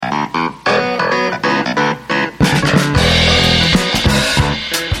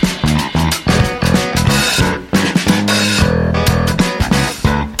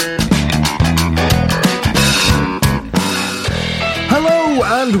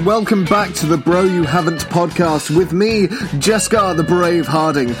and welcome back to the Bro You Haven't podcast with me, Jessica the Brave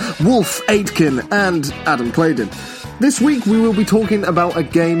Harding, Wolf Aitken, and Adam Claydon. This week we will be talking about a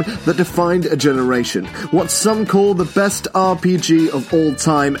game that defined a generation, what some call the best RPG of all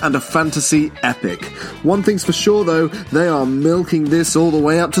time and a fantasy epic. One thing's for sure though, they are milking this all the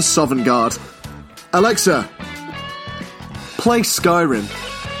way up to Sovngarde. Alexa, play Skyrim.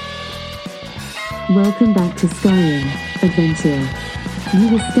 Welcome back to Skyrim, adventurer. You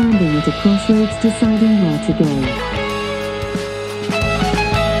were standing at a crossroads deciding where to go.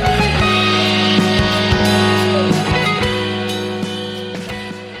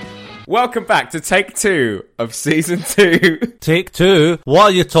 Welcome back to take 2 of Season 2. Take 2? What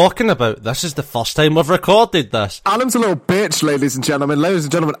are you talking about? This is the first time we've recorded this. Adam's a little bitch, ladies and gentlemen. Ladies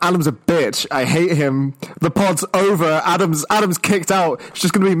and gentlemen, Adam's a bitch. I hate him. The pod's over. Adam's kicked out. It's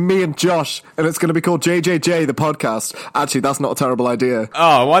just going to be me and Josh, and it's going to be called JJJ, the podcast. Actually, that's not a terrible idea.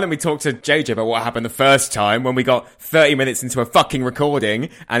 Oh, why don't we talk to JJ about what happened the first time when we got 30 minutes into a fucking recording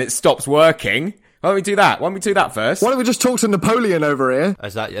and it stops working? Why don't we do that? Why don't we do that first? Why don't we just talk to Napoleon over here?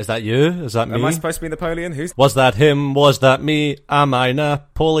 Is that you? Is that me? Am I supposed to be Napoleon? Who's... Was that him? Was that me? Am I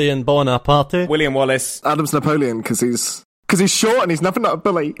Napoleon Bonaparte? William Wallace. Adam's Napoleon, because he's short and he's nothing like a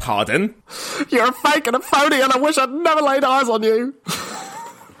bully. Pardon? You're a fake and a phony and I wish I'd never laid eyes on you.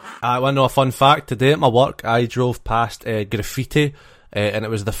 I want to know a fun fact. Today at my work, I drove past graffiti, and it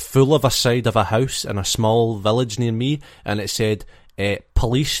was the full of a side of a house in a small village near me, and it said...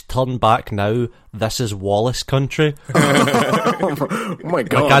 police turn back now, this is Wallace country. Oh my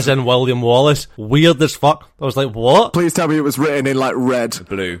god. Like as in William Wallace. Weird as fuck. I was like, what? Please tell me it was written in like red.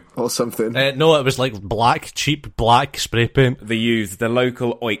 Blue. Or something. No, it was like black, cheap black spray paint. The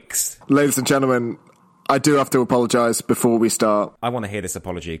local oiks. Ladies and gentlemen, I do have to apologise before we start. I want to hear this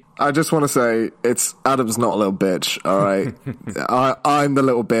apology. I just want to say, Adam's not a little bitch, alright? I'm the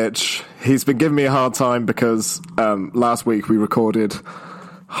little bitch. He's been giving me a hard time because last week we recorded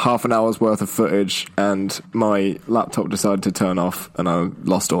half an hour's worth of footage and my laptop decided to turn off and I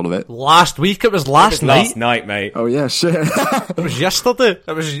lost all of it. Last week? It was last night? Last night, mate. Oh yeah, shit. It was yesterday.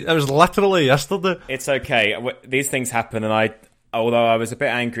 It was literally yesterday. It's okay. These things happen and although I was a bit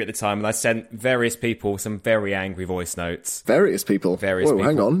angry at the time, and I sent various people some very angry voice notes. Various people? Whoa,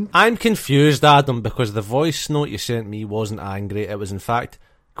 hang on. I'm confused, Adam, because the voice note you sent me wasn't angry. It was, in fact,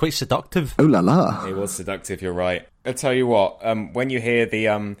 quite seductive. Oh la la. It was seductive, you're right. I'll tell you what, when you hear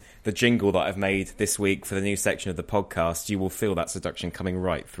the jingle that I've made this week for the new section of the podcast, you will feel that seduction coming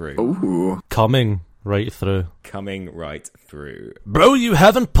right through. Ooh. Coming right through. Coming right through. Bro You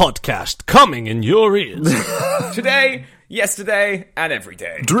Haven't podcast, coming in your ears. Today, yesterday, and every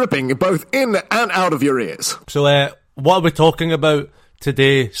day. Dripping both in and out of your ears. So, what are we talking about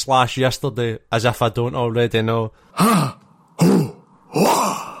today / yesterday, as if I don't already know?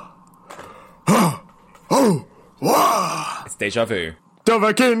 It's deja vu.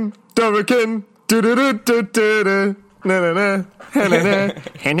 Dovahkiin, do-do-do-do-do-do, na-na-na, na-na-na,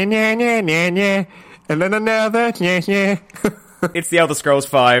 na-na-na, It's the Elder Scrolls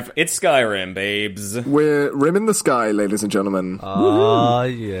 5. It's Skyrim, babes. We're rimming the sky, ladies and gentlemen.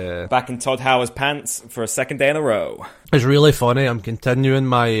 Yeah. Back in Todd Howard's pants for a second day in a row. It's really funny. I'm continuing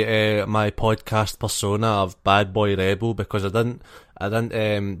my my podcast persona of Bad Boy Rebel because I didn't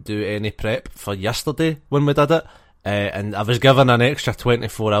do any prep for yesterday when we did it. And I was given an extra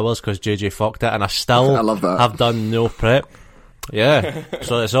 24 hours because JJ fucked it, and I love that. have done no prep. Yeah.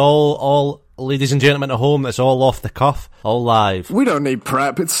 So it's all ladies and gentlemen at home, it's all off the cuff, all live. We don't need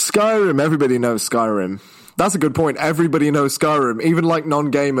prep. It's Skyrim. Everybody knows Skyrim. That's a good point. Everybody knows Skyrim. Even like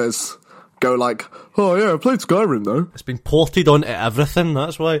non-gamers go like, oh yeah, I played Skyrim though. It's been ported onto everything,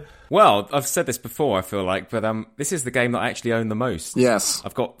 that's why. Well, I've said this before, I feel like, but this is the game that I actually own the most. Yes.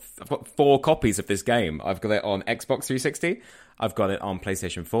 I've got 4 copies of this game. I've got it on Xbox 360. I've got it on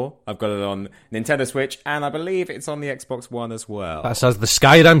PlayStation 4. I've got it on Nintendo Switch, and I believe it's on the Xbox One as well. That says the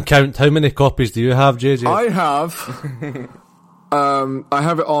Skyrim count. How many copies do you have, JJ? I have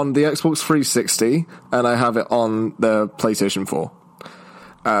it on the Xbox 360, and I have it on the PlayStation 4.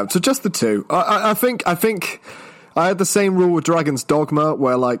 So just the two. I think I had the same rule with Dragon's Dogma,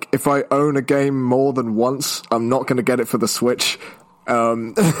 where like if I own a game more than once, I'm not going to get it for the Switch.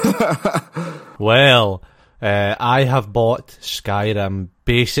 Well, I have bought Skyrim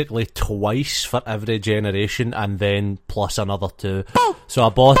basically twice for every generation, and then plus another 2. So I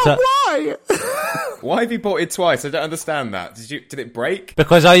bought it. Why? Why have you bought it twice? I don't understand that. Did it break?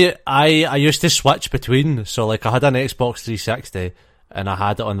 Because I used to switch between. So like I had an Xbox 360 and I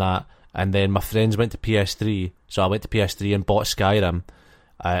had it on that, and then my friends went to PS3, so I went to PS3 and bought Skyrim,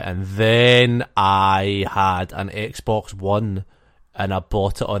 and then I had an Xbox One, and I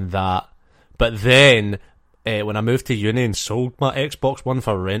bought it on that. But then, when I moved to uni and sold my Xbox One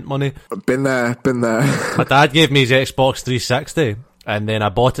for rent money, Been there. my dad gave me his Xbox 360, and then I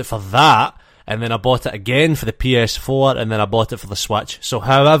bought it for that, and then I bought it again for the PS4, and then I bought it for the Switch. So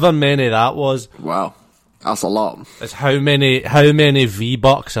however many that was, Wow. That's a lot. is how many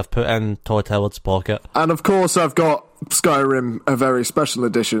V-Bucks I've put in Todd Howard's pocket. And of course, I've got Skyrim, a very special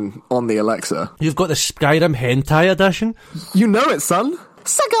edition, on the Alexa. You've got the Skyrim Hentai edition? You know it, son.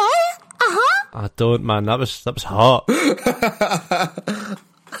 Sagai? Uh-huh. I don't, man. That was hot.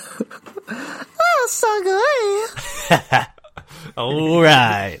 Sagai. All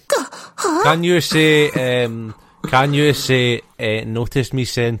right. Can you say notice me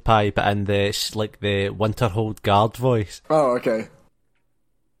senpai, but in the Winterhold guard voice? Oh, okay.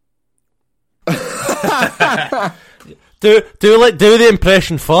 Do the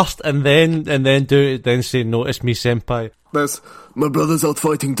impression first, and then say notice me senpai. There's, my brother's out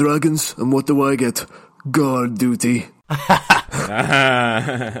fighting dragons, and what do I get? Guard duty.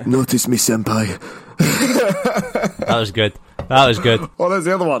 Notice me, senpai. That was good. That was good. Oh, there's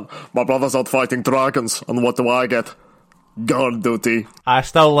the other one. My brother's out fighting dragons, and what do I get? Guard duty. I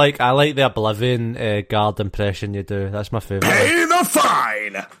like the Oblivion guard impression you do. That's my favourite. Pay the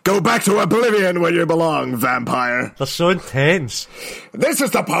fine! Go back to Oblivion where you belong, vampire. They're so intense. This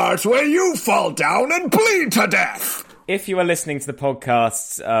is the part where you fall down and bleed to death. If you are listening to the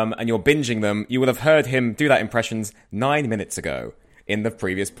podcasts and you're binging them, you will have heard him do that impressions 9 minutes ago in the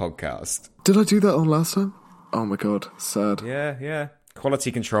previous podcast. Did I do that on last time? Oh my god, sad. Yeah.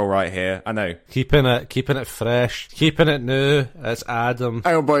 Quality control right here. I know. Keeping it fresh, keeping it new. It's Adam.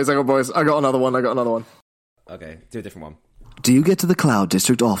 Hang on, boys. I got another one. Okay, do a different one. Do you get to the Cloud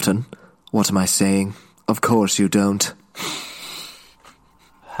District often? What am I saying? Of course you don't.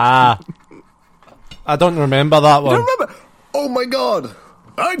 Ha. I don't remember that one. I remember. Oh my god.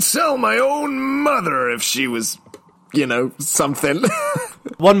 I'd sell my own mother if she was, something.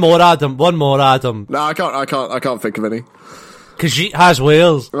 One more, Adam. No, I can't think of any. Khajiit has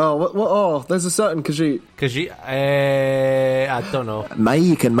whales. Oh, what? Oh, there's a certain Khajiit. I don't know.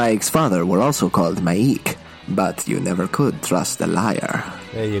 Maik and Maik's father were also called Maik, but you never could trust a liar.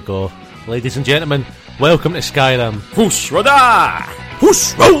 There you go. Ladies and gentlemen, welcome to Skyrim. Whoosh Roda!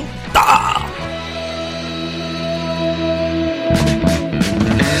 Whoosh Roda!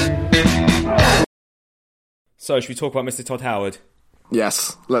 So, should we talk about Mr. Todd Howard?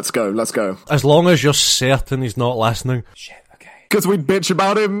 Yes, let's go. As long as you're certain he's not listening. Shit, okay. Because we'd bitch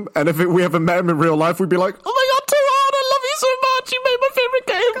about him, and if we ever met him in real life, we'd be like, oh my god, Todd, I love you so much, you made my favourite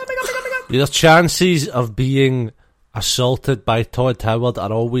game. Your chances of being assaulted by Todd Howard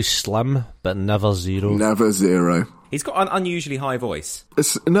are always slim, but never zero. Never zero. He's got an unusually high voice.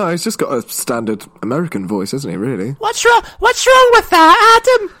 No, he's just got a standard American voice, hasn't he, really? What's wrong with that,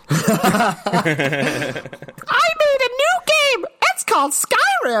 Adam? I made a new game! It's called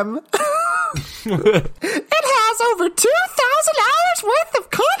Skyrim! It has over 2,000 hours worth of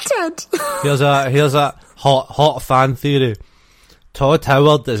content! Here's a hot fan theory. Todd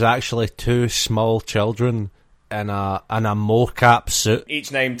Howard is actually two small children in a mocap suit.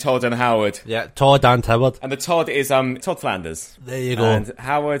 Each named Todd and Howard. Yeah, Todd and Howard. And the Todd is Todd Flanders. There you go. And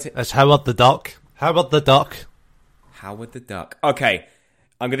Howard... It's Howard the Duck. Howard the Duck. Okay,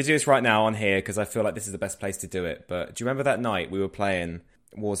 I'm going to do this right now on here because I feel like this is the best place to do it. But do you remember that night we were playing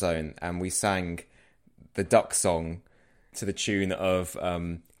Warzone and we sang the Duck song to the tune of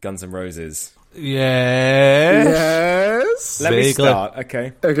Guns N' Roses? Yes. Let me start,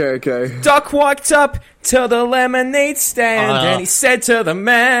 okay. Okay. Duck walked up to the lemonade stand and he said to the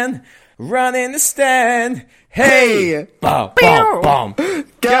man running the stand, "Hey, bum, bum, bum.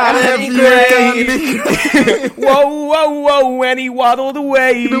 Got any gray?" Whoa, and he waddled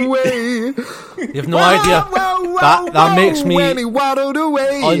away. You have no idea. That makes me when he waddled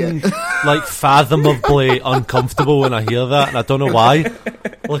away. Fathomably uncomfortable when I hear that, and I don't know why.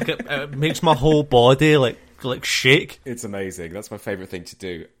 Like it makes my whole body like shake. It's amazing. That's my favourite thing to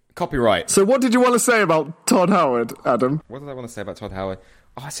do. Copyright. So what did you want to say about Todd Howard, Adam? What did I want to say about Todd Howard?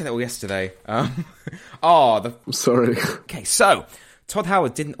 Oh, I said it all yesterday. I'm sorry. Okay, so Todd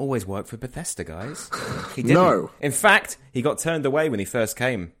Howard didn't always work for Bethesda, guys. He didn't. No. In fact, he got turned away when he first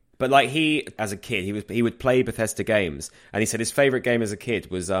came. But he, as a kid, he would play Bethesda games, and he said his favourite game as a kid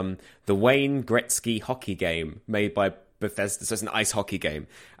was the Wayne Gretzky hockey game made by Bethesda. So it's an ice hockey game,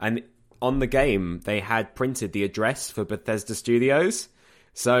 and on the game they had printed the address for Bethesda Studios.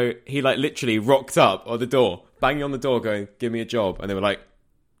 So he literally rocked up on the door, banging on the door, going, "Give me a job," and they were like,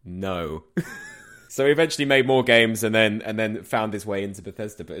 "No." So he eventually made more games and then found his way into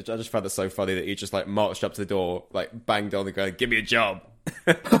Bethesda. But I just found it so funny that he just like marched up to the door, like banged on the ground, give me a job.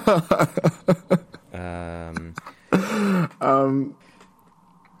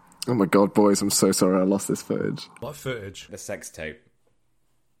 Oh my god, boys, I'm so sorry I lost this footage. What footage? The sex tape.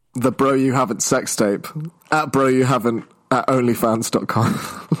 The Bro You Haven't sex tape. At Bro You Haven't at onlyfans.com.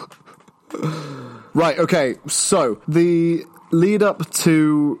 Right, okay, so the lead up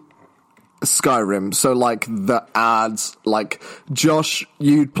to Skyrim, so like the ads, like Josh,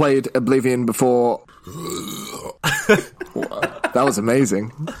 you'd played Oblivion before. That was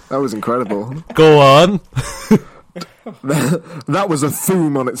amazing. That was incredible. Go on. That was a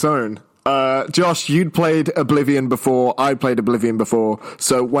thum on its own. Josh, you'd played Oblivion before, I'd played Oblivion before,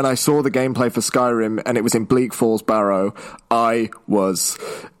 so when I saw the gameplay for Skyrim and it was in Bleak Falls Barrow, I was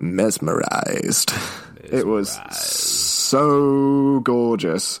mesmerized. It was so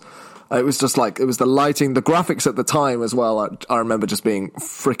gorgeous. It was just like, it was the lighting, the graphics at the time as well, I remember just being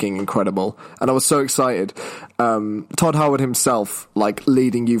freaking incredible. And I was so excited. Todd Howard himself, like,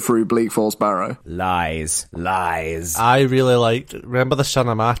 leading you through Bleak Falls Barrow. Lies. I really liked, remember the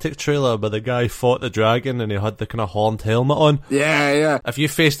cinematic trailer where the guy fought the dragon and he had the kind of horned helmet on? Yeah. If you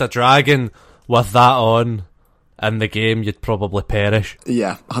faced a dragon with that on in the game, you'd probably perish.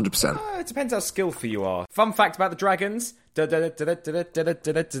 Yeah, 100%. It depends how skillful you are. Fun fact about the dragons. They're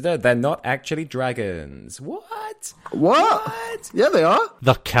not actually dragons. What? Yeah, they are.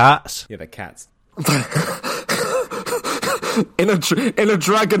 They're cats. Yeah, they're cats. in a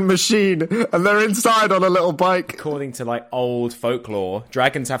dragon machine, and they're inside on a little bike. According to like old folklore,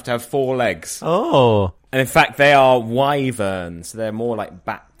 dragons have to have 4 legs. Oh. And in fact, they are wyverns. So they're more like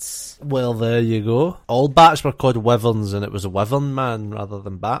bats. Well, there you go. All bats were called wyverns, and it was a wyvern man rather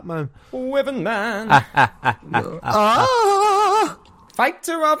than Batman. Wyvern man. Ah!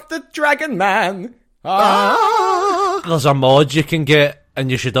 Fighter of the Dragon Man. There's a mod you can get, and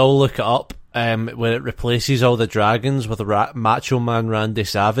you should all look it up, where it replaces all the dragons with Macho Man Randy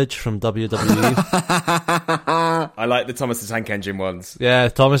Savage from WWE. I like the Thomas the Tank Engine ones. Yeah,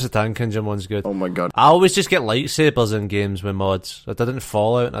 Thomas the Tank Engine one's good. Oh my god. I always just get lightsabers in games with mods. I didn't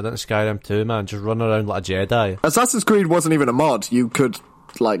Fallout and I didn't Skyrim 2, man. Just run around like a Jedi. Assassin's Creed wasn't even a mod. You could,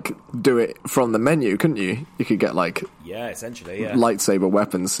 like, do it from the menu, couldn't you? You could get, like... Yeah, essentially, yeah. Lightsaber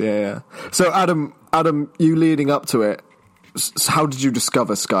weapons, yeah. So, Adam, you leading up to it, how did you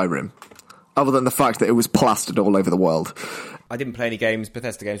discover Skyrim? Other than the fact that it was plastered all over the world. I didn't play any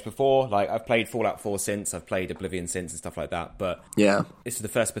Bethesda games before. Like, I've played Fallout 4 since, I've played Oblivion since and stuff like that. But yeah, this is the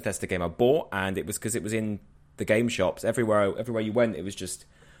first Bethesda game I bought, and it was because it was in the game shops. Everywhere you went, it was just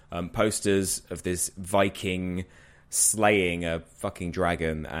posters of this Viking slaying a fucking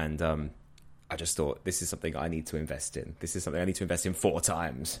dragon, and I just thought, this is something I need to invest in. This is something I need to invest in 4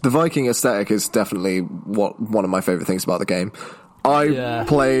 times. The Viking aesthetic is definitely one of my favourite things about the game. I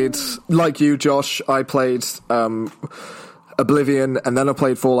played, like you, Josh, I played Oblivion, and then I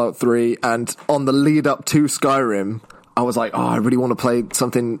played Fallout 3, and on the lead up to Skyrim, I was like, I really want to play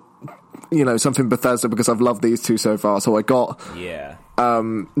something Bethesda, because I've loved these two so far, so I got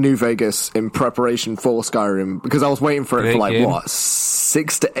New Vegas in preparation for Skyrim, because I was waiting for it for like,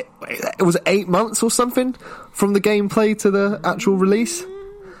 6 to 8, it was 8 months or something from the gameplay to the actual release?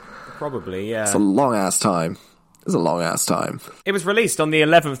 Probably, yeah. It's a long-ass time. It was released on the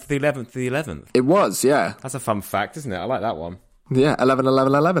 11th. It was, yeah. That's a fun fact, isn't it? I like that one. Yeah,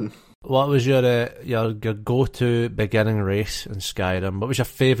 11. What was your go-to beginning race in Skyrim? What was your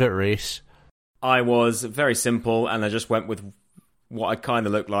favourite race? I was very simple, and I just went with what I kind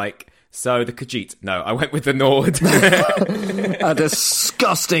of looked like. So, the Khajiit. No, I went with the Nord. A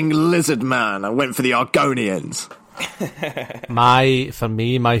disgusting lizard man. I went for the Argonians. My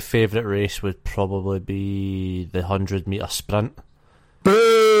favourite race would probably be the 100-metre sprint.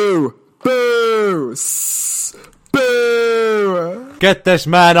 Boo! Boo! Boo! Get this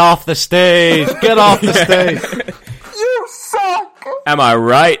man off the stage! Get off the stage! You suck! Am I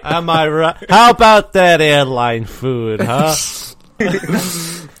right? How about that airline food, huh?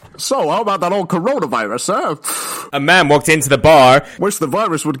 So, how about that old coronavirus, huh? A man walked into the bar. Wish the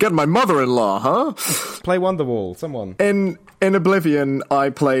virus would get my mother-in-law, huh? Play Wonderwall, someone. In Oblivion,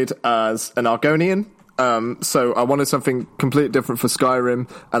 I played as an Argonian. So I wanted something completely different for Skyrim,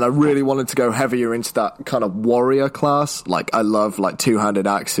 and I really wanted to go heavier into that kind of warrior class. Like, I love, like, two-handed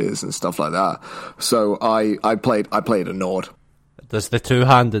axes and stuff like that. So I played a Nord. Does the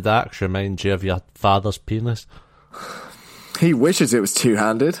two-handed axe remind you of your father's penis? He wishes it was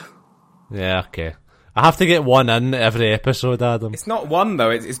two-handed. Yeah, okay. I have to get one in every episode, Adam. It's not one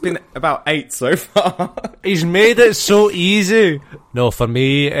though. It's been about 8 so far. He's made it so easy. No, for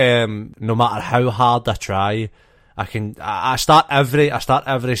me, no matter how hard I try, I start every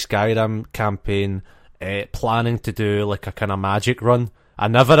Skyrim campaign planning to do like a kind of magic run. I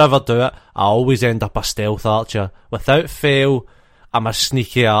never ever do it. I always end up a stealth archer. Without fail, I'm a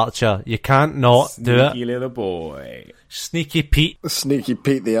sneaky archer. You can't not do it. Sneaky little boy. Sneaky Pete. Sneaky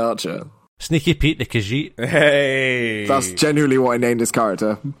Pete the Archer. Sneaky Pete the Khajiit. Hey. That's genuinely what I named his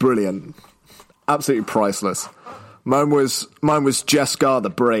character. Brilliant. Absolutely priceless. Mine was Jeskar the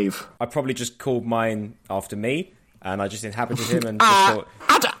Brave. I probably just called mine after me, and I just inhabited him and just thought...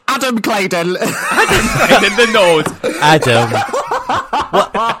 Adam Clayton. in the Nord. Adam.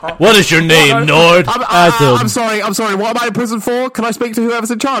 What is your name, Nord? Adam. I'm sorry. What am I in prison for? Can I speak to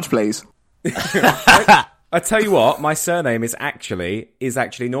whoever's in charge, please? I tell you what, my surname is actually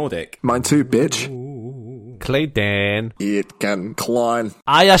Nordic. Mine too, bitch. Clayden. It can climb.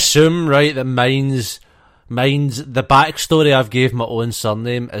 I assume, right, that mine's the backstory I've gave my own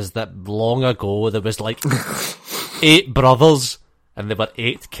surname is that long ago there was like 8 brothers and they were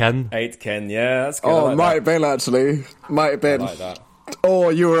 8 kin. 8 kin, yeah, that's good. Oh, might have been actually. Might have been. I like that.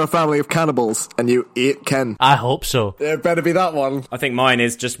 Or you were a family of cannibals and you ate Ken. I hope so. It better be that one. I think mine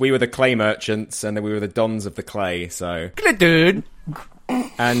is just we were the clay merchants and then we were the dons of the clay, so... Dude.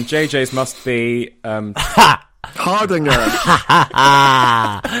 And JJ's must be... Hardinger.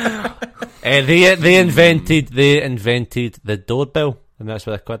 They invented the doorbell, and that's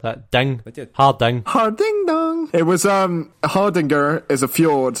what they called that. Ding. They did. Hard ding. Harding dong. It was Hardinger is a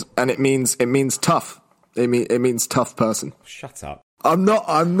fjord and it means tough. It means tough person. Shut up. I'm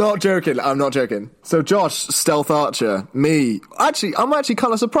not joking. So Josh, stealth archer, me. Actually, I'm actually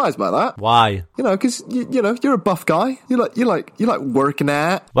kind of surprised by that. Why? You know, because you know you're a buff guy. You like working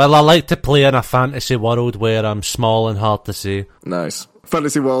out. Well, I like to play in a fantasy world where I'm small and hard to see. Nice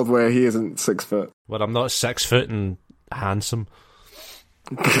fantasy world where he isn't 6 foot. Where I'm not 6 foot and handsome.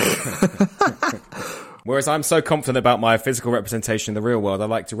 Whereas I'm so confident about my physical representation in the real world, I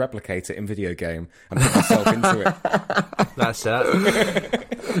like to replicate it in video game and put myself into it. That's it.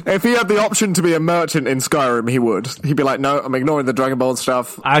 If he had the option to be a merchant in Skyrim, he would. He'd be like, no, I'm ignoring the Dragon Ball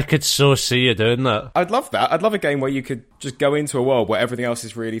stuff. I could so see you doing that. I'd love that. I'd love a game where you could just go into a world where everything else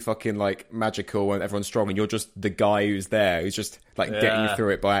is really fucking like magical and everyone's strong and you're just the guy who's there, who's just like getting you through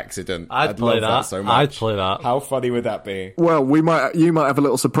it by accident. I'd play love that so much. I'd play that. How funny would that be? Well, you might have a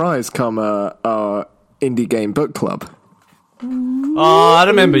little surprise come our indie game book club. Oh, I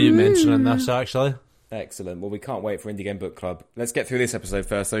remember you mentioning this, actually. Excellent. Well, we can't wait for Indie Game Book Club. Let's get through this episode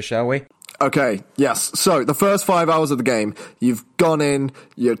first, though, shall we? Okay, yes. So, the first 5 hours of the game, you've gone in,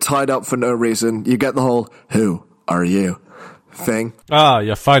 you're tied up for no reason, you get the whole, who are you thing. Ah,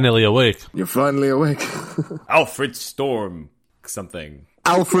 you're finally awake. You're finally awake. Alfred Storm something.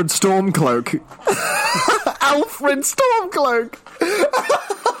 Alfred Stormcloak. Alfred Stormcloak!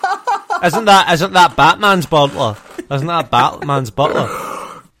 Isn't that Batman's butler? Isn't that Batman's butler?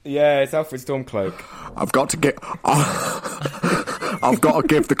 Yeah, it's Alfred Stormcloak. I've got to give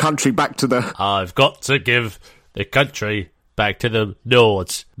the country back to the... I've got to give the country back to the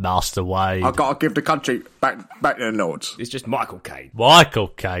Nords, Master Wade. I've got to give the country back to the Nords. It's just Michael Caine. Michael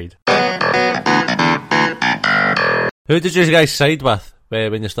Caine. Who did you guys side with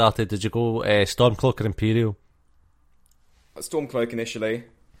when you started? Did you go Stormcloak or Imperial? Stormcloak initially,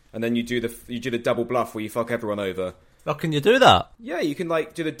 and then you do the double bluff where you fuck everyone over. Oh, can you do that? Yeah, you can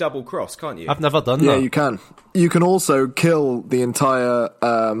like do the double cross, can't you? I've never done that. Yeah, you can. You can also kill the entire,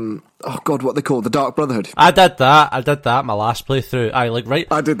 oh god, what they call the Dark Brotherhood. I did that my last playthrough.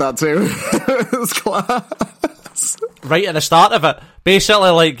 I did that too. It was class. Right at the start of it. Basically,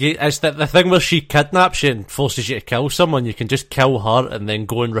 like, it's the thing where she kidnaps you and forces you to kill someone. You can just kill her and then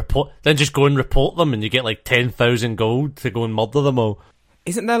go and report them, and you get like 10,000 gold to go and murder them all.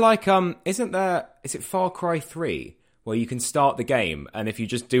 Isn't there like, is it Far Cry 3? Where you can start the game, and if you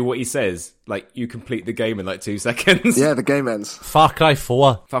just do what he says, like, you complete the game in like 2 seconds. Yeah, the game ends. Far Cry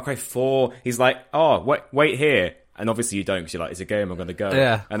 4. Far Cry 4, he's like, oh, wait here. And obviously you don't, because you're like, it's a game, I'm going to go.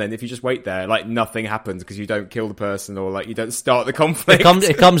 Yeah. And then if you just wait there, like, nothing happens because you don't kill the person or, like, you don't start the conflict.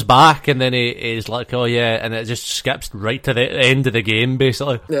 It comes back, and then he's like, oh yeah, and it just skips right to the end of the game,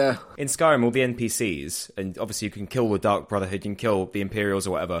 basically. Yeah. In Skyrim, all the NPCs, and obviously you can kill the Dark Brotherhood, you can kill the Imperials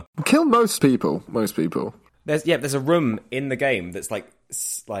or whatever. Kill most people. There's a room in the game that's like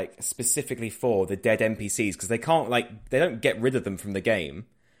specifically for the dead NPCs, because they don't get rid of them from the game.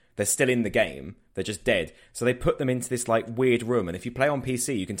 they're still in the game. They're just dead. So they put them into this like weird room, and if you play on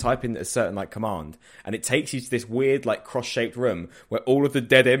PC, you can type in a certain like command, and it takes you to this weird like cross-shaped room where all of the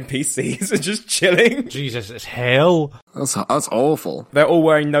dead NPCs are just chilling. Jesus, it's hell. That's awful. They're all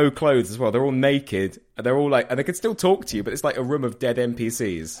wearing no clothes as well. They're all naked. They're all like, and they can still talk to you, but it's like a room of dead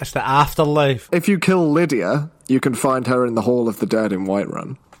NPCs. It's the afterlife. If you kill Lydia, you can find her in the Hall of the Dead in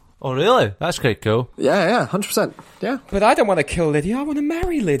Whiterun. Oh, really? That's quite cool. Yeah, 100%. Yeah. But I don't want to kill Lydia. I want to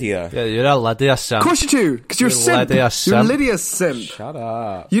marry Lydia. Yeah, you're a Lydia simp. Of course you do, because you're a simp. Lydia You're simp. Lydia's simp. Shut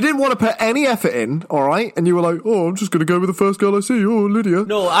up. You didn't want to put any effort in, alright? And you were like, oh, I'm just going to go with the first girl I see. Oh, Lydia.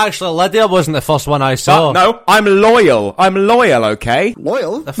 No, actually, Lydia wasn't the first one I saw. No, I'm loyal. I'm loyal, okay?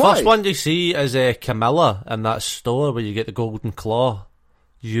 Loyal? The Why? first one you see is Camilla in that store where you get the golden claw.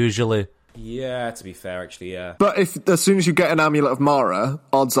 Usually. Yeah, to be fair, actually, yeah. But if as soon as you get an Amulet of Mara,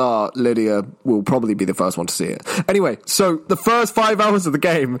 odds are Lydia will probably be the first one to see it. Anyway, so the first 5 hours of the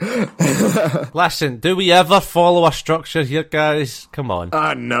game... Listen, do we ever follow a structure here, guys? Come on.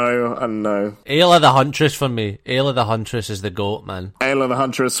 I know. Ayla the Huntress for me. Ayla the Huntress is the GOAT, man. Ayla the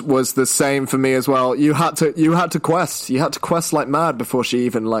Huntress was the same for me as well. You had to quest. You had to quest like mad before she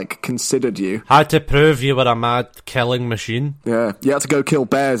even, like, considered you. Had to prove you were a mad killing machine. Yeah, you had to go kill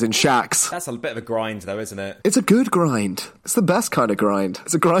bears in shacks. That's a bit of a grind, though, isn't it? It's a good grind. It's the best kind of grind.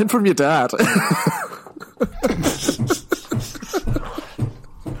 It's a grind from your dad.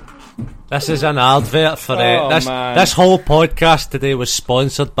 This is an advert for man. this whole podcast today was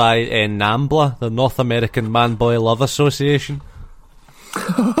sponsored by NAMBLA, the North American Man Boy Love Association.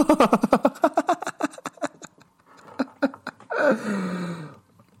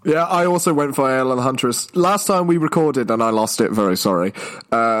 Yeah, I also went for Ayla the Huntress. Last time we recorded, and I lost it, very sorry,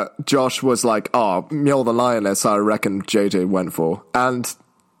 Josh was like, oh, Mjolnir the Lioness, I reckon JJ went for. And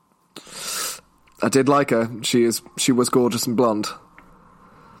I did like her. She was gorgeous and blonde.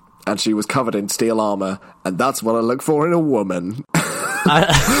 And she was covered in steel armour, and that's what I look for in a woman.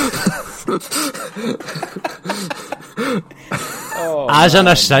 As an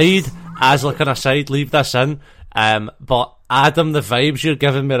aside, leave this in, but Adam, the vibes you're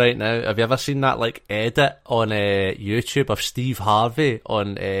giving me right now, have you ever seen that like edit on YouTube of Steve Harvey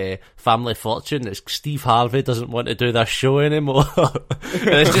on Family Fortune? It's Steve Harvey doesn't want to do this show anymore. And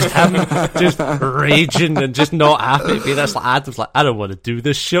it's just him just raging and just not happy to be this. Like, Adam's like, I don't want to do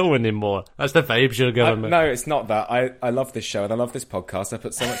this show anymore. That's the vibes you're giving me. No, it's not that. I love this show and I love this podcast. I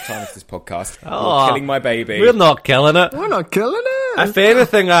put so much time into this podcast. Oh, You're killing my baby. We're not killing it. We're not killing it. If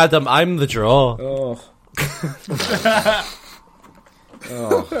anything, Adam, I'm the draw. Oh.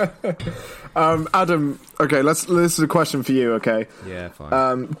 Adam, okay, this is a question for you, okay? Yeah,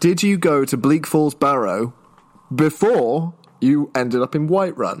 fine. Did you go to Bleak Falls Barrow before you ended up in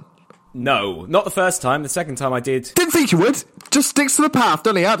Whiterun? No, not the first time. The second time I did. Didn't think you would. Just sticks to the path,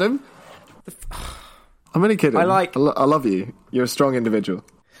 doesn't he, Adam? I'm only kidding. I love you. You're a strong individual.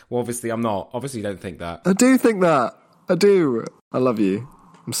 Well, obviously I'm not. Obviously you don't think that. I do think that. I do. I love you.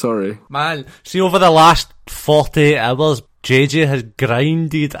 I'm sorry. Man, see, over the last 48 hours, JJ has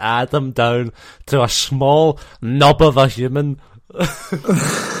grinded Adam down to a small nub of a human.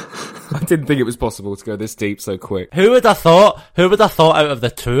 I didn't think it was possible to go this deep so quick. Who would have thought out of the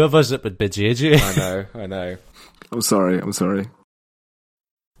two of us it would be JJ? I know. I'm sorry.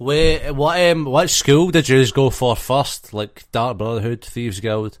 Wait, what school did you go for first? Like Dark Brotherhood, Thieves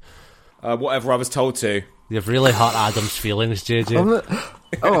Guild? Whatever I was told to. You've really hurt Adam's feelings, JJ.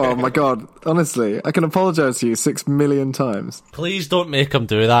 Oh my god, honestly, I can apologise to you 6 million times. Please don't make him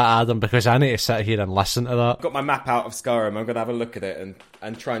do that, Adam, because I need to sit here and listen to that. I've got my map out of Skyrim. I'm going to have a look at it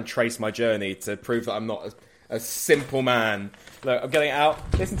and try and trace my journey to prove that I'm not a simple man. Look, I'm getting it out.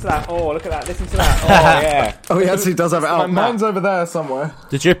 Listen to that. Oh, look at that. Listen to that. Oh, yeah. Oh, he actually does have it out. My Mine's over there somewhere.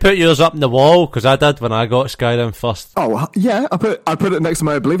 Did you put yours up in the wall? Because I did when I got Skyrim first. Oh, yeah, I put it next to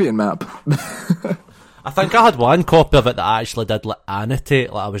my Oblivion map. I think I had one copy of it that I actually did like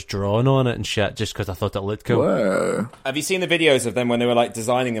annotate, like I was drawing on it and shit, just because I thought it looked cool. Whoa. Have you seen the videos of them when they were like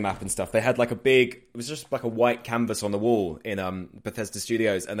designing the map and stuff? They had like it was just like a white canvas on the wall in Bethesda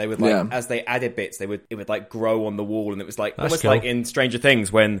Studios, and they would like, as they added bits, it would like grow on the wall, and it was like almost like in Stranger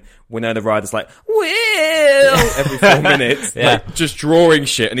Things when Winona Ryder's like, Will! Every 4 minutes, like just drawing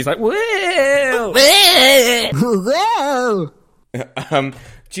shit, and he's like, Will! Whoa.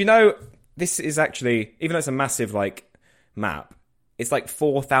 Do you know... This is actually, even though it's a massive like map, it's like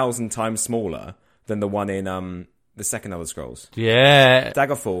 4,000 times smaller than the one in the second Elder Scrolls. Yeah.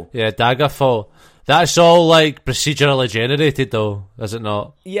 Daggerfall. Yeah, Daggerfall. That's all, like, procedurally generated, though, is it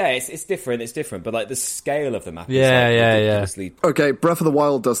not? Yeah, it's different, but like the scale of the map Yeah, is yeah. ridiculously... Okay, Breath of the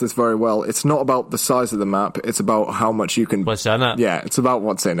Wild does this very well. It's not about the size of the map, it's about how much you can... What's in it? Yeah, it's about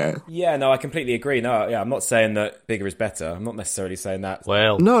what's in it. Yeah, no, I completely agree. No, yeah, I'm not saying that bigger is better. I'm not necessarily saying that.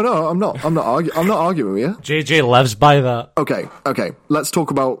 Well, No, I'm not arguing with you. JJ lives by that. Okay, let's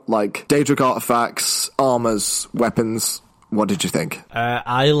talk about, like, Daedric artifacts, armors, weapons. What did you think?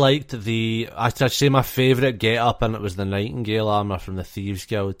 I liked I'd say my favourite get-up, and it was the Nightingale armour from the Thieves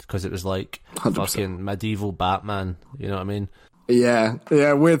Guild, because it was like 100%. fucking medieval Batman, you know what I mean? Yeah,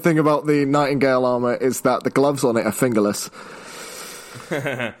 weird thing about the Nightingale armor is that the gloves on it are fingerless.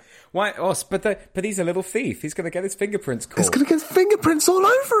 Why? Oh, but he's a little thief. He's going to get his fingerprints caught. It's gonna get fingerprints all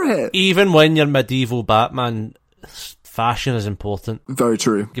over it! Even when you're medieval Batman, fashion is important. Very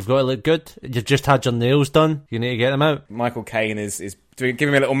true. You've got to look good. You've just had your nails done. You need to get them out. Michael Caine is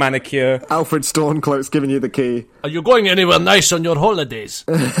giving me a little manicure. Alfred Stormcloak's giving you the key. Are you going anywhere nice on your holidays?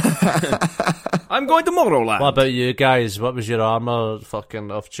 I'm going to Morrowland. What about you guys? What was your armour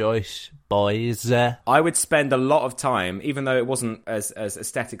fucking of choice, boys? I would spend a lot of time, even though it wasn't as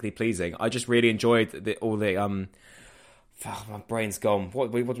aesthetically pleasing. I just really enjoyed all the my brain's gone.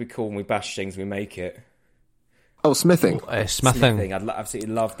 What do we call when we bash things? We make it. Oh, smithing. Smithing. I'd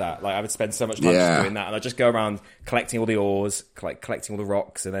absolutely love that. Like, I would spend so much time just doing that, and I'd just go around collecting all the ores, collecting all the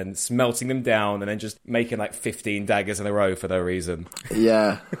rocks, and then smelting them down, and then just making like 15 daggers in a row for no reason.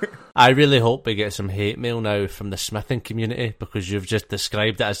 Yeah. I really hope we get some hate mail now from the smithing community, because you've just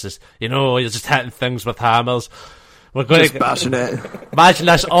described it as just, you're just hitting things with hammers. We're going Just bashing it. Imagine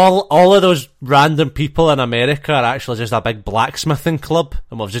this, all of those random people in America are actually just a big blacksmithing club,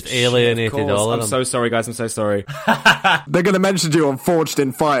 and we've just alienated all of them. I'm so sorry, guys, I'm so sorry. They're going to mention you on Forged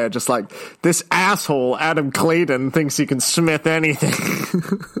in Fire, just like, this asshole Adam Clayton thinks he can smith anything.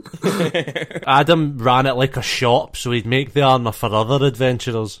 Adam ran it like a shop, so he'd make the armour for other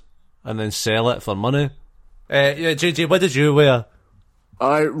adventurers, and then sell it for money. Yeah, JJ, what did you wear?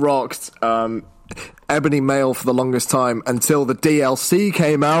 I rocked, ebony mail for the longest time until the DLC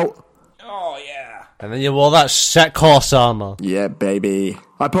came out. Oh, yeah. And then you wore that sick horse armour. Yeah, baby.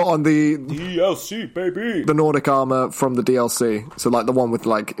 I put on the DLC, baby. the Nordic armor from the DLC. So, like, the one with,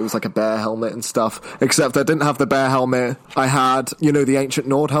 like, it was like a bear helmet and stuff. Except I didn't have the bear helmet. I had, the ancient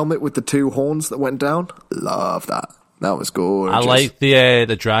Nord helmet with the two horns that went down. Love that. That was gorgeous. I like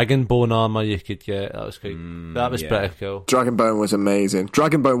the dragon bone armour you could get. That was good. That was pretty cool. Dragonbone was amazing.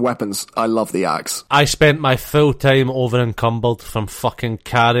 Dragonbone weapons, I love the axe. I spent my full time over encumbered from fucking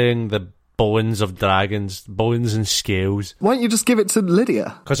carrying the bones of dragons, bones and scales. Why don't you just give it to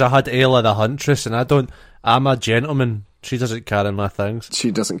Lydia? Because I had Ayla the Huntress, and I'm a gentleman. She doesn't carry my things. She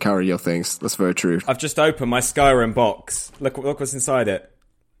doesn't carry your things. That's very true. I've just opened my Skyrim box. Look what's inside it.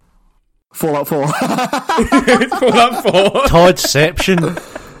 Fallout 4. Fallout 4. Toddception.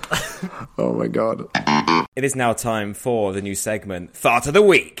 Oh my god. It is now time for the new segment, Fart of the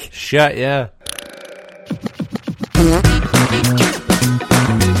Week. Shit, yeah.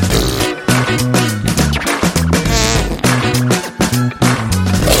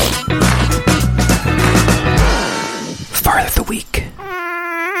 Fart of the Week.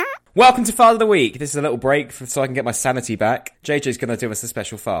 Welcome to Fart of the Week. This is a little break so I can get my sanity back. JJ's going to do us a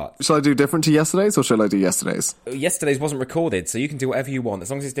special fart. Shall I do different to yesterday's or shall I do yesterday's? Yesterday's wasn't recorded, so you can do whatever you want. As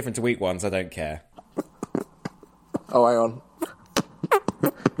long as it's different to week one's, I don't care. Oh, hang on.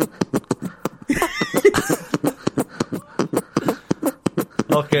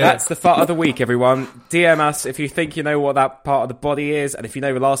 Okay. That's the Fart of the Week, everyone. DM us if you think you know what that part of the body is, and if you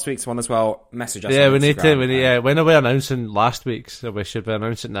know last week's one as well, message us. Yeah, on we need Instagram. to. When are we announcing last week's? So should we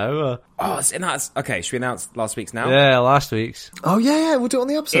announce it now? Or? Oh, okay. Should we announce last week's now? Yeah, last week's. Oh, yeah, we'll do it on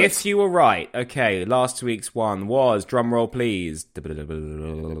the episode. If you were right, okay, last week's one was, drumroll please.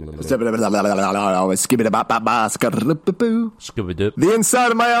 Scooby-Doo. The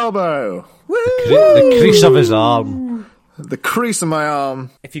inside of my elbow. The crease of his arm. The crease of my arm.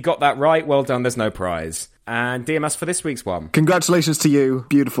 If you got that right, well done, there's no prize. And DM us for this week's one. Congratulations to you,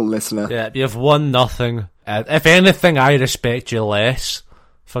 beautiful listener. Yeah, you've won nothing. If anything, I respect you less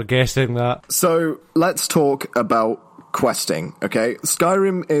for guessing that. So, let's talk about questing, okay?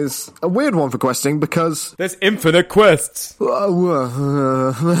 Skyrim is a weird one for questing because There's infinite quests.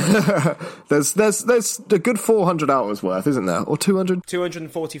 there's a good 400 hours worth, isn't there? Or 200?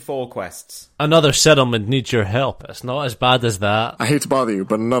 244 quests. Another settlement needs your help. It's not as bad as that. I hate to bother you,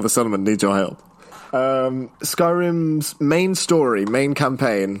 but another settlement needs your help. Skyrim's main story, main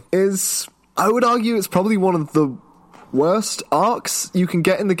campaign, is, I would argue, it's probably one of the worst arcs you can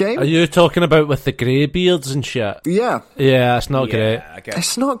get in the game. Are you talking about with the greybeards and shit? Yeah. Yeah, it's not great. I guess.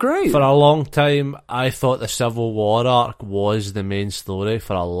 It's not great. For a long time, I thought the Civil War arc was the main story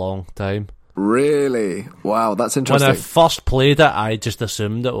for a long time. Really? Wow, that's When interesting. I first played it, I just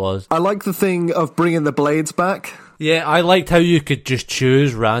assumed it was. I like the thing of bringing the blades back. Yeah, I liked how you could just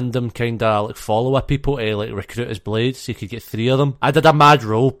choose random kind of like follower people to like recruit as blades, so you could get 3 of them. I did a mad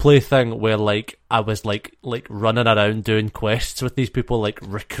roleplay thing where like I was like running around doing quests with these people, like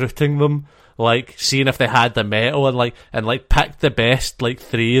recruiting them, like seeing if they had the metal and picked the best like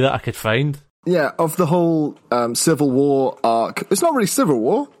 3 that I could find. Yeah, of the whole Civil War arc. It's not really Civil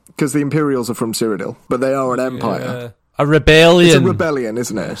War, because the Imperials are from Cyrodiil, but they are an empire. A rebellion. It's a rebellion,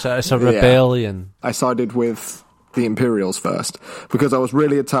 isn't it? It's a rebellion. I sided with the Imperials first, because I was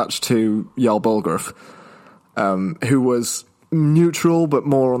really attached to Jarl Bulgurf, who was neutral, but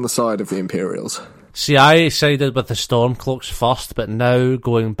more on the side of the Imperials. See, I sided with the Stormcloaks first, but now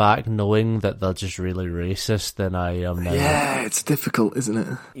going back knowing that they're just really racist, then I am now. Yeah, it's difficult, isn't it?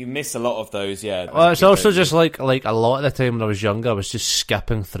 You miss a lot of those, yeah. Well, it's also just like a lot of the time when I was younger, I was just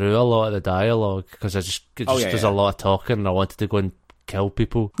skipping through a lot of the dialogue because there's a lot of talking and I wanted to go and kill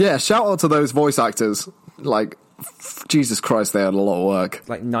people. Yeah, shout out to those voice actors. Like, Jesus Christ, they had a lot of work.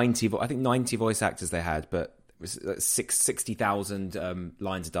 Like 90 voice actors they had, but it was 60,000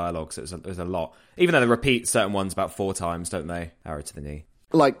 lines of dialogue, so it was a lot. Even though they repeat certain ones about 4 times, don't they? Arrow to the knee.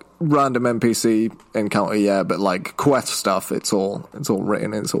 Like random NPC encounter, yeah, but like quest stuff, it's all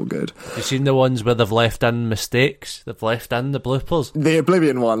written, it's all good. You seen the ones where they've left in mistakes? They've left in the bloopers? The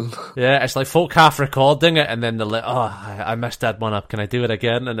Oblivion one. Yeah, it's like folk half recording it and then they're like, oh, I messed that one up, can I do it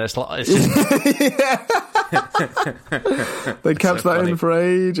again? And it's like, it's just... They kept so that funny. in for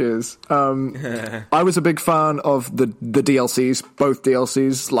ages. I was a big fan of the DLCs, both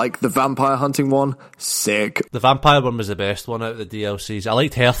DLCs, like the vampire hunting one. Sick. The vampire one was the best one out of the DLCs. I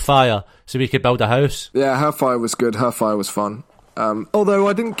liked Hearthfire, so we could build a house. Yeah, Hearthfire was good. Hearthfire was fun. Although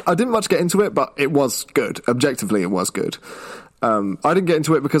I didn't much get into it, but it was good. Objectively, it was good. I didn't get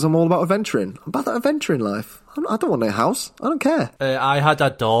into it because I'm all about adventuring. I'm about that adventuring life. I don't want a house. I don't care. I had a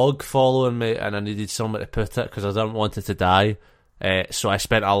dog following me and I needed somewhere to put it because I didn't want it to die. So I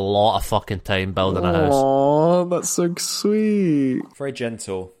spent a lot of fucking time building a house. Oh, that's so sweet. Very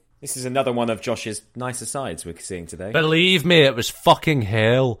gentle. This is another one of Josh's nicer sides we're seeing today. Believe me, it was fucking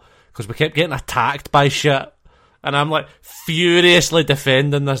hell because we kept getting attacked by shit. And I'm like furiously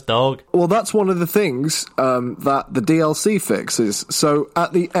defending this dog. Well, that's one of the things that the DLC fixes. So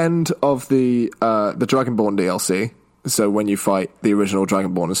at the end of the Dragonborn DLC, so when you fight the original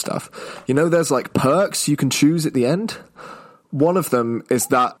Dragonborn and stuff, you know, there's like perks you can choose at the end. One of them is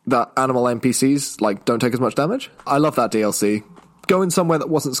that animal NPCs like don't take as much damage. I love that DLC. Going somewhere that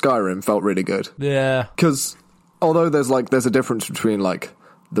wasn't Skyrim felt really good. Yeah. Because although there's a difference between like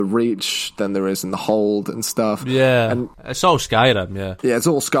the Reach than there is in the Hold and stuff. Yeah. And it's all Skyrim, yeah. yeah, it's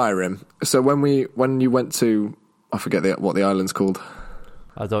all Skyrim. So when you went to, I forget what the island's called.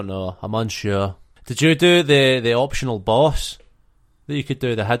 I don't know. I'm unsure. Did you do the optional boss that you could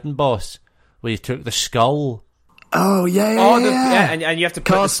do, the hidden boss, where you took the skull? Oh yeah. And you have to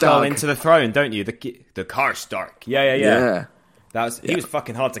put the skull Karstark. into the throne, don't you? The Karstark. Yeah. Yeah. He was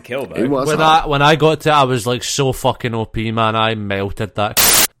fucking hard to kill, though. He was. When I got to it, I was like so fucking OP, man. I melted that.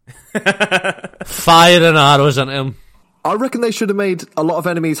 Firing arrows into him. I reckon they should have made a lot of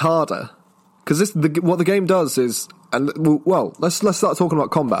enemies harder. Because what the game does is, let's start talking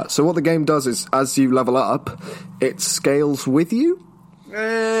about combat. So what the game does is, as you level up, it scales with you.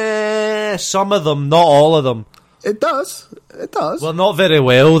 Some of them, not all of them. It does. Well, not very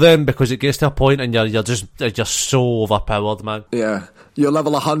well then, because it gets to a point and you're just so overpowered, man. Yeah. You're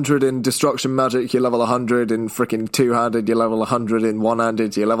level 100 in destruction magic, you're level 100 in freaking two-handed, you're level 100 in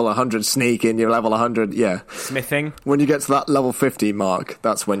one-handed, you're level 100 sneaking, you're level 100, yeah. Smithing. When you get to that level 50 mark,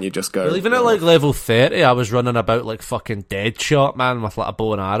 that's when you just go... Well, even at like level 30, I was running about like fucking Deadshot, man, with like a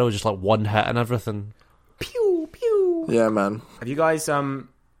bow and arrow, just like one hit and everything. Pew, pew. Yeah, man. Have you guys found,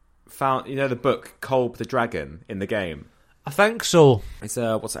 the book Kolb the Dragon in the game? I think so. It's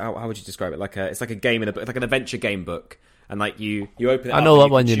how would you describe it? It's like a game in a book. It's like an adventure game book, and like you open it. I up know and what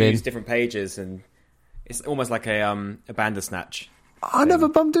you one can you choose mean. different pages, and it's almost like a Bandersnatch. I never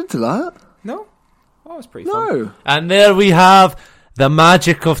bumped into that. No, it's pretty fun. No. And there we have the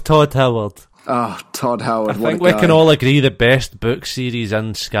magic of Todd Howard. Oh, Todd Howard, I what think a we guy. can all agree the best book series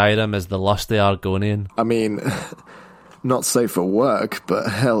in Skyrim is The Lusty Argonian. I mean, not safe for work, but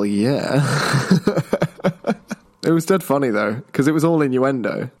hell yeah. It was dead funny, though, because it was all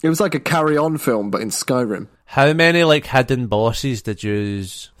innuendo. It was like a carry-on film, but in Skyrim. How many like hidden bosses did you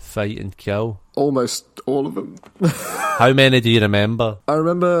fight and kill? Almost all of them. How many do you remember? I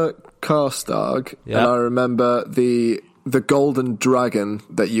remember Karstarg, Yeah. and I remember the golden dragon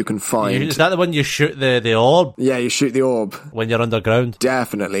that you can find. Is that the one you shoot the orb Yeah, you shoot the orb. when you're underground?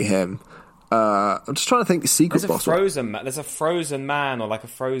 Definitely him. I'm just trying to think the secret There's a boss. frozen man or like a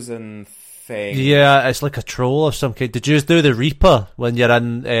frozen thing. Yeah, it's like a troll of some kind. Did you just do the Reaper when you're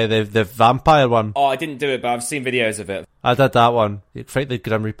in the vampire one? Oh, I didn't do it, but I've seen videos of it. I did that one. You fight the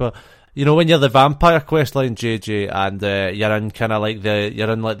Grim Reaper. You know when you're the vampire questline, JJ, and you're in kind of like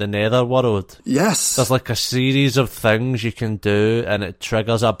the netherworld. Yes. There's like a series of things you can do, and it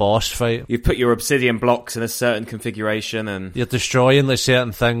triggers a boss fight. You put your obsidian blocks in a certain configuration, and You're destroying like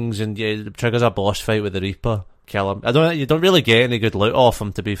certain things, and it triggers a boss fight with the Reaper. Kill him. You don't really get any good loot off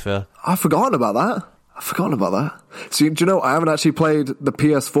him, to be fair. I've forgotten about that. So, do you know, I haven't actually played the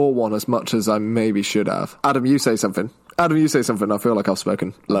PS4 one as much as I maybe should have. Adam, you say something. I feel like I've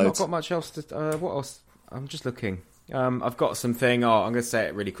spoken I've not loads. got much else to... what else? I'm just looking. I've got something... Oh, I'm going to say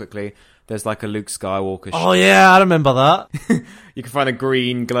it really quickly. There's like a Luke Skywalker... Oh yeah, I remember that. You can find a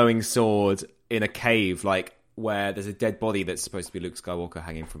green glowing sword in a cave, like, where there's a dead body that's supposed to be Luke Skywalker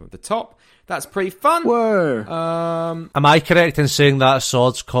hanging from the top. That's pretty fun. Whoa. Am I correct in saying that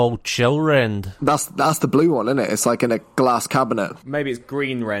sword's called Chillrend? That's the blue one, isn't it? It's like in a glass cabinet. Maybe it's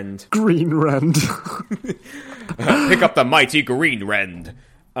Green Rend. Green Rend. Pick up the mighty Green Rend.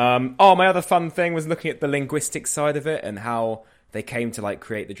 My other fun thing was looking at the linguistic side of it and how they came to like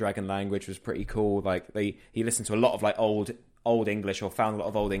create the dragon language was pretty cool. Like he listened to a lot of like old English, or found a lot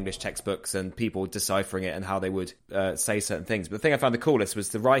of old English textbooks and people deciphering it and how they would say certain things. But the thing I found the coolest was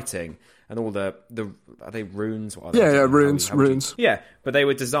the writing and all the are they runes? What are they? Yeah, runes. Yeah, but they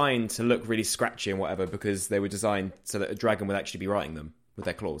were designed to look really scratchy and whatever because they were designed so that a dragon would actually be writing them with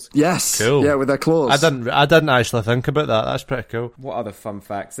their claws. Yes. Cool. Yeah, with their claws. I didn't actually think about that. That's pretty cool. What other fun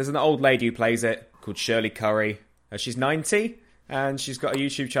facts? There's an old lady who plays it called Shirley Curry. She's 90 and she's got a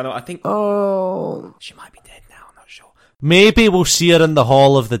YouTube channel. I think Oh. she might be dead now. I'm not sure. Maybe we'll see her in the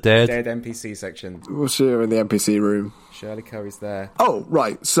Hall of the Dead. Dead NPC section. We'll see her in the NPC room. Shirley Curry's there. Oh,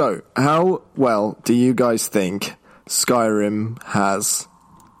 right. So, how well do you guys think Skyrim has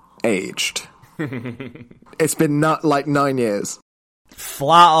aged? It's been like 9 years.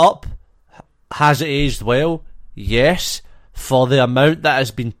 Flat up, has it aged well? Yes. For the amount that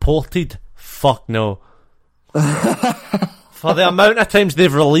has been ported, fuck no. For the amount of times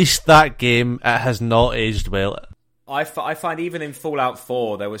they've released that game, it has not aged well. I find even in Fallout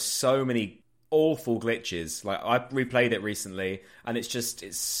 4 there were so many awful glitches. Like I replayed it recently and it's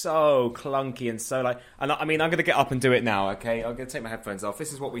so clunky and so like, and I mean I'm going to get up and do it now, okay? I'm going to take my headphones off.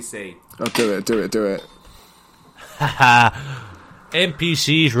 This is what we see. Oh, do it. Haha.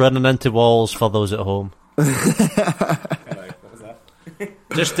 NPCs running into walls for those at home. Hello, what was that?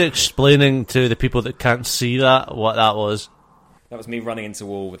 Just explaining to the people that can't see that what that was. That was me running into a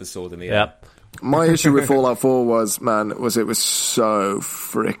wall with a sword in the air. Yep. My issue with Fallout 4 was it was so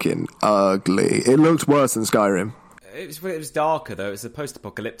freaking ugly. It looked worse than Skyrim. It was darker though. It was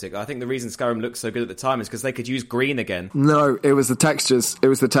post-apocalyptic. I think the reason Skyrim looked so good at the time is because they could use green again. No, it was the textures. It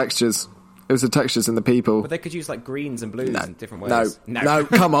was the textures in the people. But they could use like greens and blues in different No, ways. no,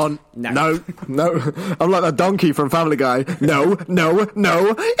 come on. No. No. I'm like that donkey from Family Guy. No.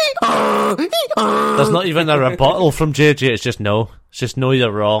 There's not even a rebuttal from JJ, it's just no. It's just no, you're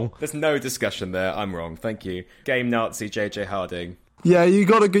wrong. There's no discussion there. I'm wrong. Thank you. Game Nazi JJ Harding. Yeah, you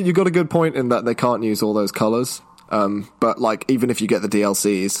got a good point in that they can't use all those colours. But like, even if you get the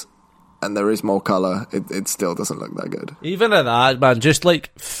DLCs and there is more colour, it still doesn't look that good. Even at that, man, just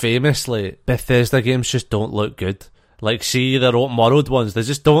like famously, Bethesda games just don't look good. Like, see their open world ones, they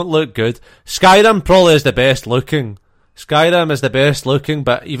just don't look good. Skyrim probably is the best looking.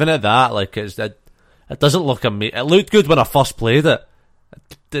 But even at that, like, it doesn't look amazing. It looked good when I first played it.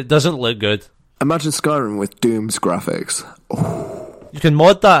 It doesn't look good. Imagine Skyrim with Doom's graphics. You can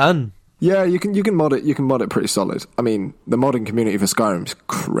mod that in. Yeah, you can mod it. You can mod it pretty solid. I mean, the modding community for Skyrim is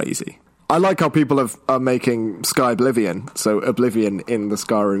crazy. I like how people are making Sky Oblivion, so Oblivion in the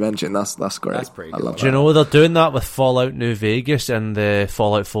Skyrim engine. That's great. That's pretty I good. love Do you know they're doing that with Fallout New Vegas and the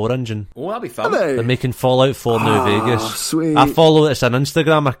Fallout 4 engine? Oh, that'd be fun. They're making Fallout 4 New Vegas. Sweet. I follow it's an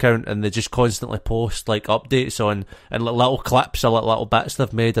Instagram account and they just constantly post like updates on and little clips or little bits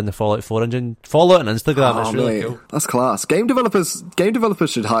they've made in the Fallout 4 engine. Follow it on Instagram, it's really mate, cool. That's class. Game developers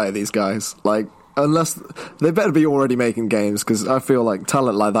should hire these guys. Like, unless they better be already making games, because I feel like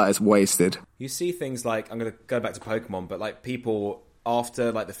talent like that is wasted. You see things like, I'm going to go back to Pokemon, but like people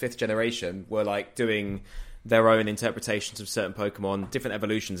after like the 5th generation were like doing their own interpretations of certain Pokemon, different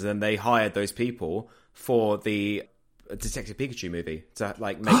evolutions, and then they hired those people for the Detective Pikachu movie to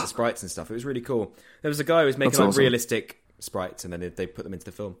like make the sprites and stuff. It was really cool. There was a guy who was making That's like awesome. realistic sprites, and then they put them into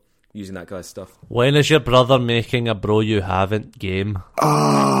the film using that guy's stuff. When is your brother making a Bro You Haven't game?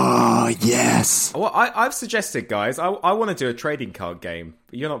 Oh, yes. Well, I've suggested, guys, I want to do a trading card game.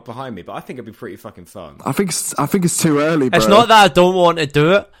 You're not behind me, but I think it'd be pretty fucking fun. I think it's too early, bro. It's not that I don't want to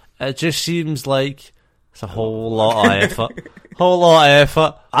do it. It just seems like it's a whole lot of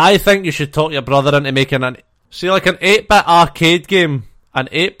effort. I think you should talk your brother into making like an 8-bit arcade game. An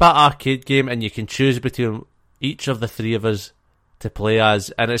 8-bit arcade game, and you can choose between each of the three of us to play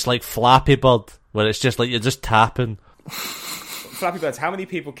as, and it's like Flappy Bird, where it's just like you're just tapping. Flappy Birds. How many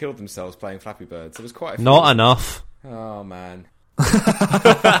people killed themselves playing Flappy Birds? It was quite a few. Not enough. Oh, man.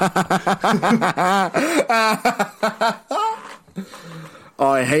 Oh,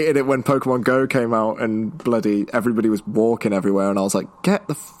 I hated it when Pokemon Go came out and bloody everybody was walking everywhere, and I was like, get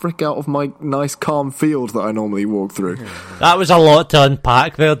the frick out of my nice calm field that I normally walk through. That was a lot to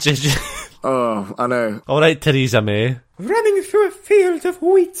unpack there, Gigi. Oh, I know. Alright, Theresa May. Running through a field of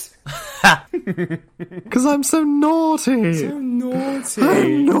wheat. Because I'm so naughty. So naughty.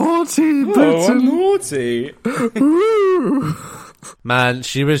 I'm naughty, but Oh, I'm naughty. Woo. Man,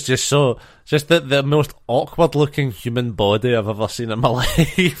 she was just the most awkward looking human body I've ever seen in my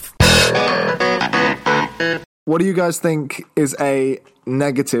life. What do you guys think is a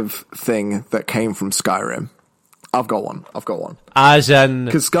negative thing that came from Skyrim? I've got one. As in...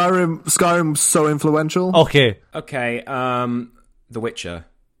 Because Skyrim's so influential. Okay. Okay, The Witcher.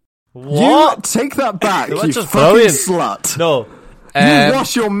 What? You take that back, The you Witcher's fucking brilliant. slut. No. You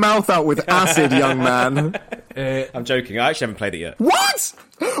wash your mouth out with acid, young man. I'm joking. I actually haven't played it yet. What?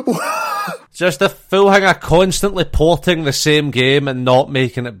 Just the full thing of constantly porting the same game and not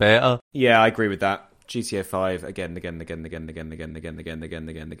making it better. Yeah, I agree with that. GTA 5 again. Yeah,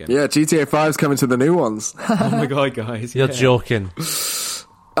 GTA 5's coming to the new ones. Oh my god, guys. You're yeah. joking.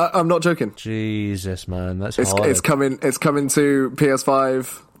 I'm not joking. Jesus, man, that's It's coming to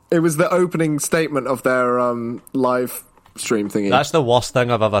PS5. It was the opening statement of their live stream thingy. That's the worst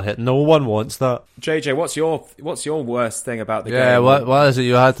thing I've ever hit. No one wants that. JJ, what's your worst thing about the Yeah, game? what is it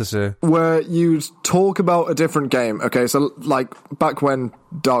you had to say? Where you talk about a different game. Okay, so like back when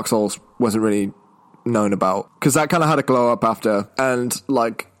Dark Souls wasn't really known about, because that kind of had a glow up after, and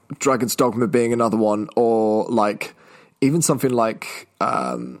like Dragon's Dogma being another one, or like even something like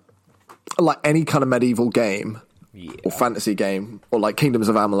any kind of medieval game or fantasy game, or like Kingdoms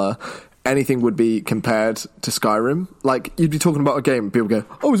of Amalur. Anything would be compared to Skyrim. Like, you'd be talking about a game and people go,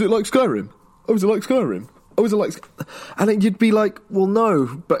 oh, is it like Skyrim? Oh, is it like Skyrim? Oh, is it like... And then you'd be like, well, no,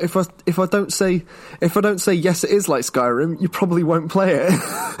 but if I don't say yes, it is like Skyrim, you probably won't play it.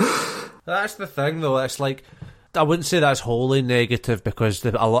 That's the thing, though. It's like, I wouldn't say that's wholly negative, because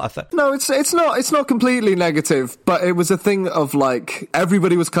a lot of things... No, it's not completely negative, but it was a thing of like,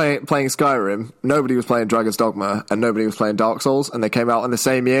 everybody was playing Skyrim, nobody was playing Dragon's Dogma, and nobody was playing Dark Souls, and they came out in the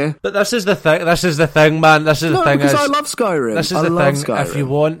same year. But this is the thing, man. This is the thing. Because I love Skyrim. This is I the love thing. Skyrim. If you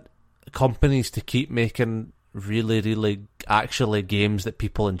want companies to keep making really, really actually games that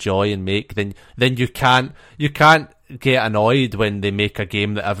people enjoy and make, then you can't get annoyed when they make a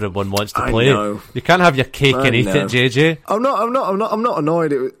game that everyone wants to play. know. You can't have your cake and eat it, JJ. I'm not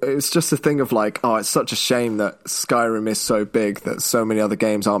annoyed. It's just a thing of like, oh, it's such a shame that Skyrim is so big that so many other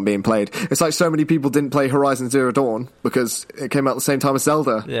games aren't being played. It's like so many people didn't play Horizon Zero Dawn because it came out at the same time as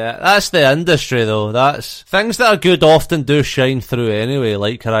Zelda. Yeah, that's the industry, though. That's things that are good often do shine through anyway,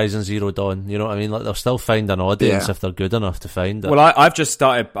 like Horizon Zero Dawn. You know what I mean? Like, they'll still find an audience if they're good enough to find it. Well, I've just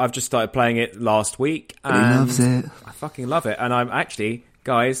started playing it last week, and He loves it. I fucking love it, and I'm actually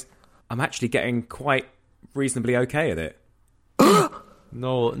getting quite reasonably okay at it.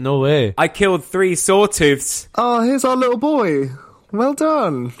 No way. I killed 3 sawtooths Oh, here's our little boy. Well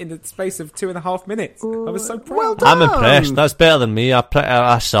done. in the space of 2.5 minutes. I was so proud. Well done. I'm impressed. That's better than me.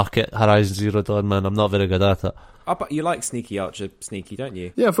 I suck at Horizon Zero Dawn, man. I'm not very good at it. Oh, but you like Sneaky Archer Sneaky, don't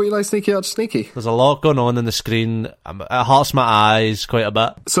you? Yeah, I thought you liked Sneaky Archer Sneaky. There's a lot going on in the screen. It hurts my eyes quite a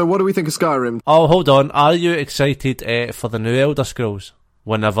bit. So what do we think of Skyrim? Oh, hold on. Are you excited for the new Elder Scrolls?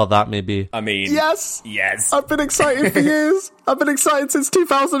 Whenever that may be. I mean, Yes. yes. I've been excited for years. I've been excited since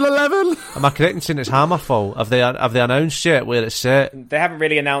 2011. Am I correct in saying it's Hammerfall? Have they announced yet where it's set? They haven't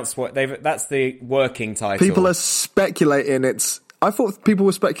really announced what they've. That's the working title. People are speculating I thought people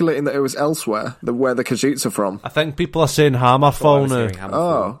were speculating that it was elsewhere, where the Khajiits are from. I think people are saying I Hammerfall was now. hearing Hammerfall.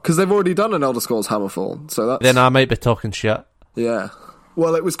 Oh, because they've already done an Elder Scrolls Hammerfall, so that's... Then I might be talking shit. Yeah.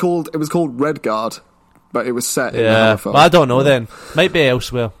 Well, it was called Redguard, but it was set in Yeah, Hammerfall. but I don't know then. Might be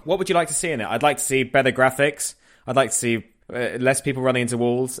elsewhere. What would you like to see in it? I'd like to see better graphics. I'd like to see less people running into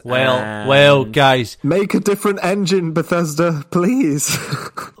walls. Well, guys. Make a different engine, Bethesda, please.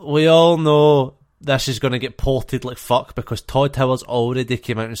 We all know this is going to get ported like fuck because Todd Howard's already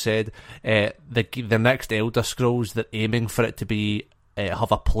came out and said the next Elder Scrolls, they're aiming for it to be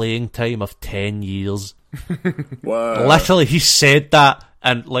have a playing time of 10 years. Wow. Literally, he said that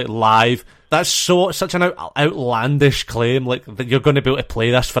and like live. That's such an outlandish claim. Like that you're going to be able to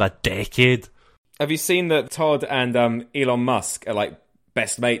play this for a decade. Have you seen that Todd and Elon Musk are like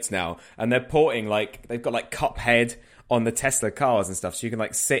best mates now, and they're porting like they've got like Cuphead on the Tesla cars and stuff, so you can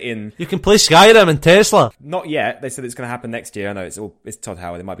like sit in. You can play Skyrim in Tesla. Not yet. They said it's going to happen next year. I know it's Todd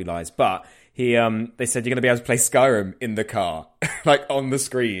Howard. It might be lies, but they said you're going to be able to play Skyrim in the car, like on the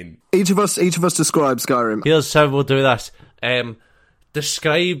screen. Each of us describe Skyrim. Here's how we'll do this.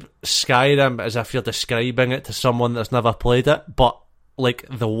 Describe Skyrim as if you're describing it to someone that's never played it, but like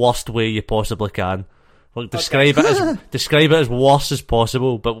the worst way you possibly can. Like describe it as worse as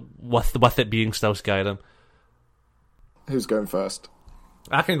possible, but with it being still Skyrim. Who's going first?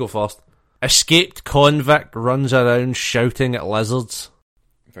 I can go first. Escaped convict runs around shouting at lizards.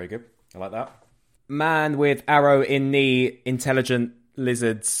 Very good. I like that. Man with arrow in knee, intelligent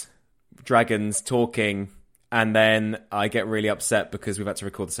lizards, dragons talking, and then I get really upset because we've had to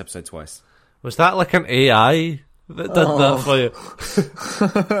record this episode twice. Was that like an AI that did that for you?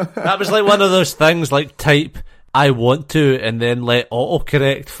 That was like one of those things like type I want to and then let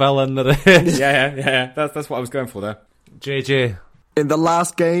autocorrect fill in the rest. Yeah. That's what I was going for there. JJ. In the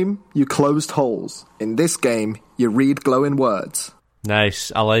last game, you closed holes. In this game, you read glowing words.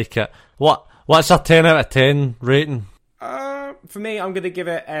 Nice, I like it. What's a 10 out of 10 rating? For me, I'm going to give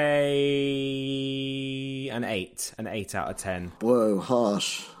it an 8. An 8 out of 10. Whoa,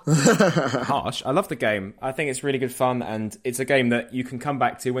 harsh. Harsh? I love the game. I think it's really good fun, and it's a game that you can come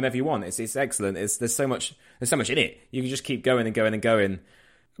back to whenever you want. It's excellent. There's so much in it. You can just keep going and going and going.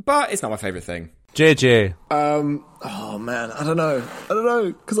 But it's not my favourite thing. JJ. Oh man, I don't know,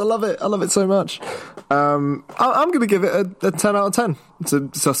 because I love it so much. I'm going to give it a 10 out of 10.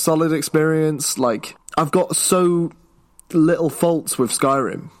 It's a solid experience. Like, I've got so little faults with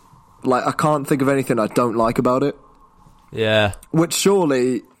Skyrim. Like, I can't think of anything I don't like about it. Yeah. Which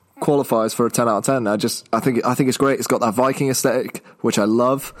surely qualifies for a 10 out of 10. I think it's great. It's got that Viking aesthetic, which I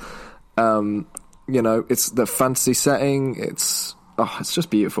love. It's the fantasy setting. It's just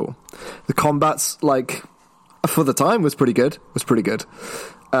beautiful. The combat's, like, for the time was pretty good.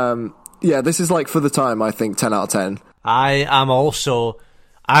 This is, like, for the time, I think 10 out of 10.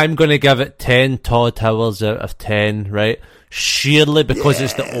 I'm going to give it 10 Todd Howards out of 10, right? Sheerly because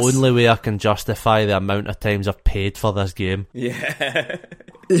it's the only way I can justify the amount of times I've paid for this game. Yeah.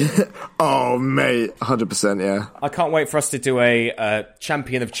 Oh, mate. 100%, yeah. I can't wait for us to do a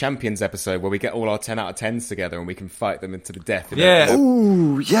Champion of Champions episode where we get all our 10 out of 10s together and we can fight them into the death.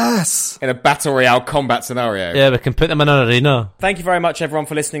 Ooh, yes. In a Battle Royale combat scenario. Yeah, we can put them in an arena. Thank you very much, everyone,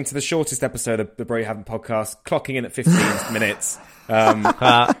 for listening to the shortest episode of the Bro You Haven't podcast, clocking in at 15 minutes.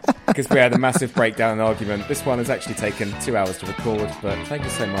 Because we had a massive breakdown and argument. This one has actually taken 2 hours to record, but thank you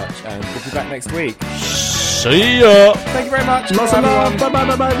so much, and we'll be back next week. See ya! Thank you very much. Lots of love.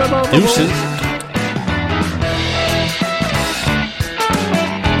 Bye. Deuces.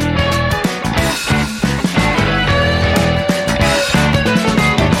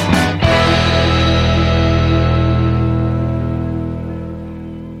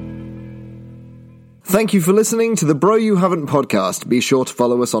 Thank you for listening to the Bro You Haven't podcast. Be sure to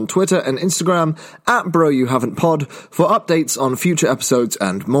follow us on Twitter and Instagram at Bro You Haven't Pod for updates on future episodes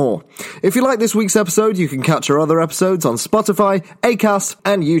and more. If you like this week's episode, you can catch our other episodes on Spotify, Acast,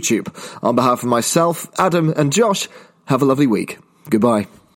 and YouTube. On behalf of myself, Adam, and Josh, have a lovely week. Goodbye.